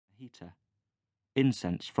heater,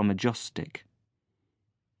 incense from a joss stick.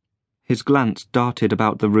 His glance darted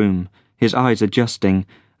about the room, his eyes adjusting,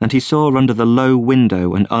 and he saw under the low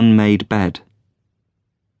window an unmade bed.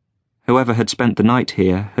 Whoever had spent the night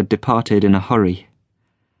here had departed in a hurry.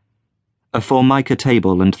 A formica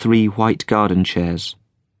table and 3 white garden chairs.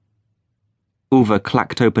 Uwe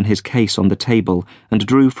clacked open his case on the table and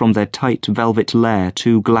drew from their tight velvet lair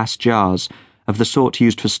 2 glass jars of the sort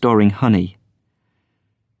used for storing honey.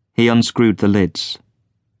 He unscrewed the lids.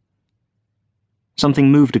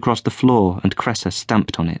 Something moved across the floor and Cressa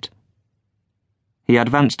stamped on it. He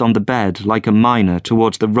advanced on the bed like a miner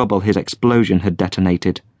towards the rubble his explosion had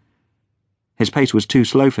detonated. His pace was too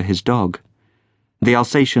slow for his dog. The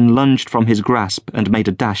Alsatian lunged from his grasp and made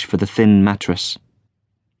a dash for the thin mattress.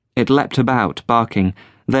 It leapt about, barking,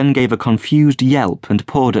 then gave a confused yelp and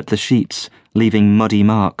pawed at the sheets, leaving muddy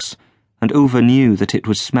marks, and Uwe knew that it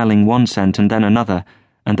was smelling one scent and then another,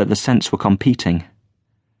 and that the scents were competing.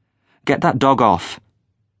 "Get that dog off,"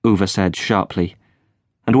 Uwe said sharply,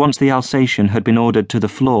 and once the Alsatian had been ordered to the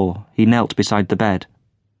floor, he knelt beside the bed.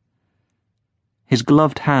 His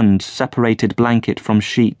gloved hand separated blanket from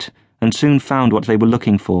sheet and soon found what they were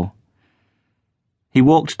looking for. He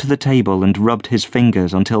walked to the table and rubbed his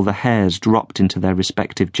fingers until the hairs dropped into their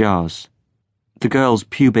respective jars. The girl's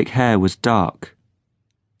pubic hair was dark.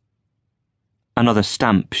 Another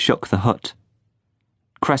stamp shook the hut.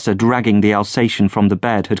 Cressa, dragging the Alsatian from the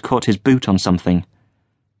bed, had caught his boot on something.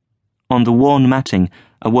 On the worn matting,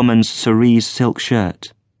 a woman's cerise silk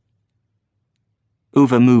shirt.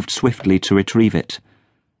 Uwe moved swiftly to retrieve it.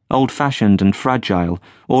 Old-fashioned and fragile,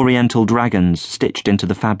 oriental dragons stitched into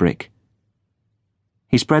the fabric.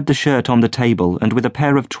 He spread the shirt on the table and with a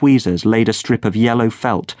pair of tweezers laid a strip of yellow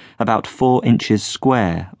felt about 4 inches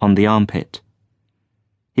square on the armpit.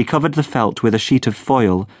 He covered the felt with a sheet of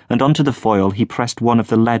foil, and onto the foil he pressed one of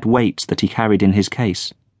the lead weights that he carried in his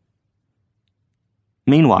case.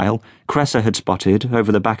 Meanwhile, Cressa had spotted, over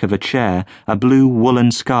the back of a chair, a blue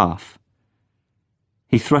woolen scarf.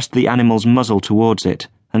 He thrust the animal's muzzle towards it,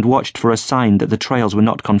 and watched for a sign that the trails were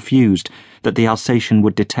not confused, that the Alsatian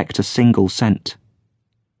would detect a single scent.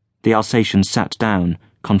 The Alsatian sat down,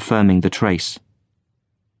 confirming the trace.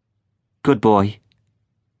 "Good boy."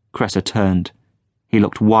 Cressa turned. He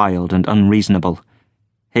looked wild and unreasonable.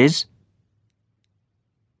 "His?"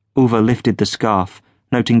 Uwe lifted the scarf,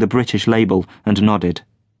 noting the British label, and nodded.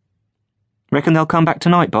 "Reckon they'll come back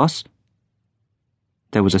tonight, boss?"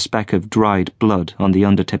 There was a speck of dried blood on the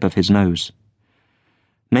undertip of his nose.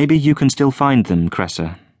 "Maybe you can still find them,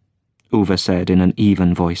 Cressa," Uwe said in an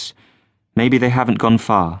even voice. "Maybe they haven't gone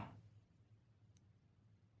far."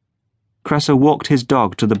 Cressa walked his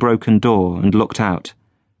dog to the broken door and looked out.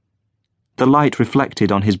 The light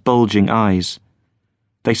reflected on his bulging eyes.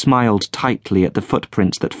 They smiled tightly at the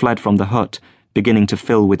footprints that fled from the hut, beginning to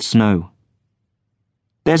fill with snow.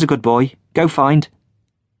 "There's a good boy. Go find,"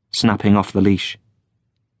 snapping off the leash.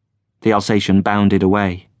 The Alsatian bounded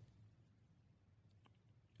away.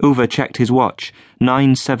 Uwe checked his watch,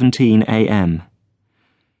 9:17 a.m.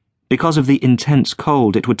 Because of the intense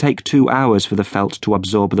cold, it would take 2 hours for the felt to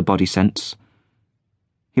absorb the body scents.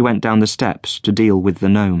 He went down the steps to deal with the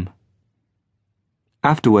gnome.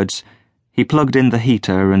 Afterwards, he plugged in the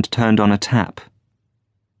heater and turned on a tap.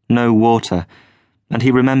 No water, and he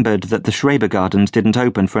remembered that the Schrebergardens didn't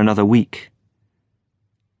open for another week.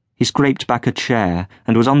 He scraped back a chair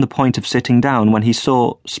and was on the point of sitting down when he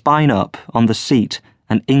saw, spine up, on the seat,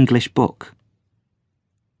 an English book.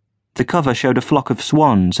 The cover showed a flock of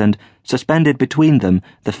swans and, suspended between them,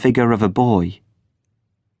 the figure of a boy.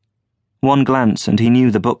 One glance and he knew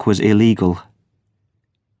the book was illegal.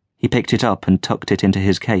 He picked it up and tucked it into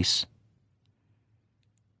his case.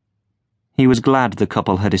 He was glad the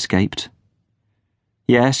couple had escaped.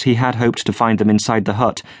 Yes, he had hoped to find them inside the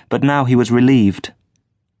hut, but now he was relieved.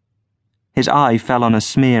 His eye fell on a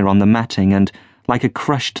smear on the matting and, like a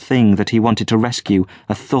crushed thing that he wanted to rescue,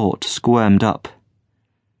 a thought squirmed up.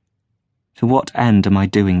 To what end am I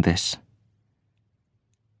doing this?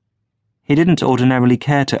 He didn't ordinarily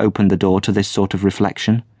care to open the door to this sort of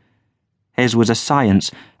reflection. His was a science,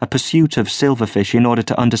 a pursuit of silverfish in order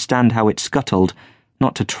to understand how it scuttled,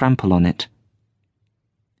 not to trample on it.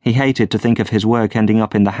 He hated to think of his work ending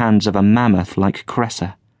up in the hands of a mammoth like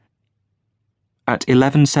Cressa. At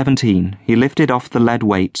 11:17, he lifted off the lead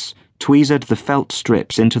weights, tweezered the felt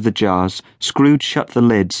strips into the jars, screwed shut the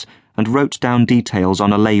lids, and wrote down details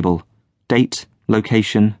on a label: date,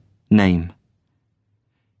 location, name.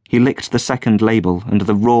 He licked the second label, and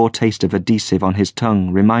the raw taste of adhesive on his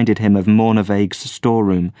tongue reminded him of Mornaveig's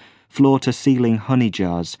storeroom, floor-to-ceiling honey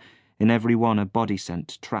jars, in every one a body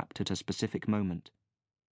scent trapped at a specific moment.